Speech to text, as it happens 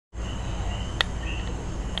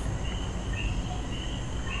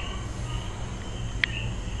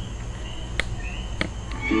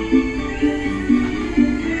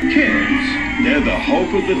They're the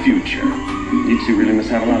hope of the future. You two really must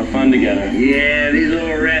have a lot of fun together. Yeah, these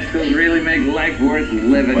little rascals really make life worth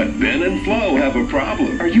living. But Ben and Flo have a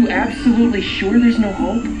problem. Are you absolutely sure there's no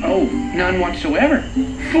hope? Oh, none whatsoever.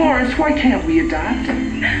 Florence, why can't we adopt?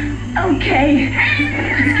 Okay,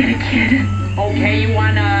 let's get a kid. Okay, you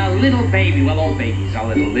want a little baby? Well, old babies are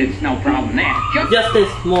little. It's no problem there. Just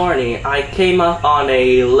this morning, I came up on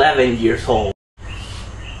a 11 years old.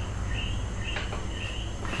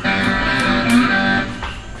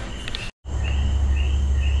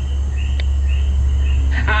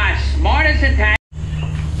 Smart as a tack.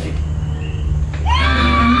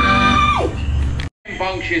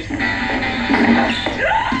 Bunctious.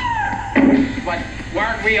 But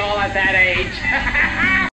weren't we all at that age?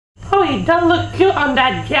 Oh, he does look cute on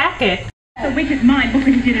that jacket. The wicked mind, look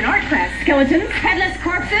what he did in art class. Skeletons, headless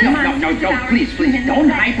corpses. No, please, don't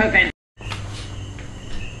hyperventilate.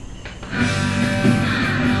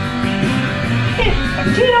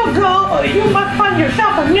 Akito, girl, or you must find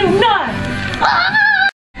yourself a new nut.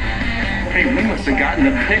 Hey, we must have gotten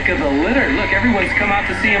the pick of the litter. Look, everyone's come out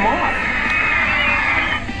to see him off.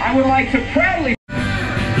 I would like to proudly.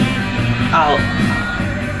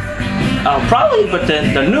 I'll probably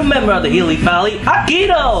present the new member of the Healy Valley,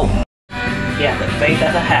 Akito! Yeah, the face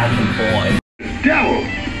as a handsome boy. Devil!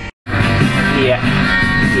 Yeah,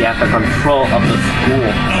 he has the control of the school.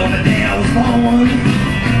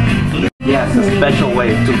 He has a special way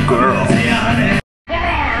to girls.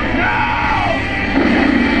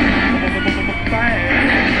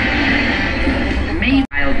 The main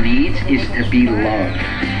child needs is to be loved.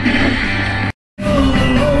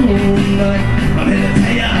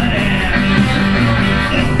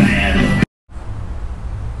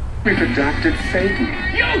 We've adopted Satan.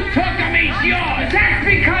 You took him, he's yours! That's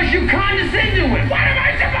because you condescend to him! What am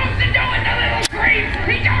I supposed to do with the little creep?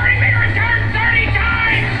 He's already been returned 30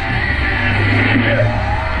 times!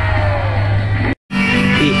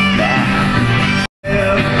 He's sad.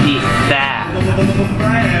 He's sad.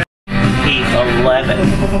 He's 11.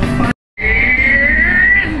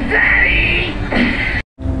 Daddy!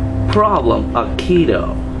 Problem, Akito.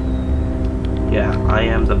 Yeah, I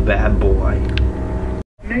am the bad boy.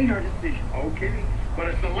 Made our decision, okay? But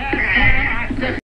it's the last time.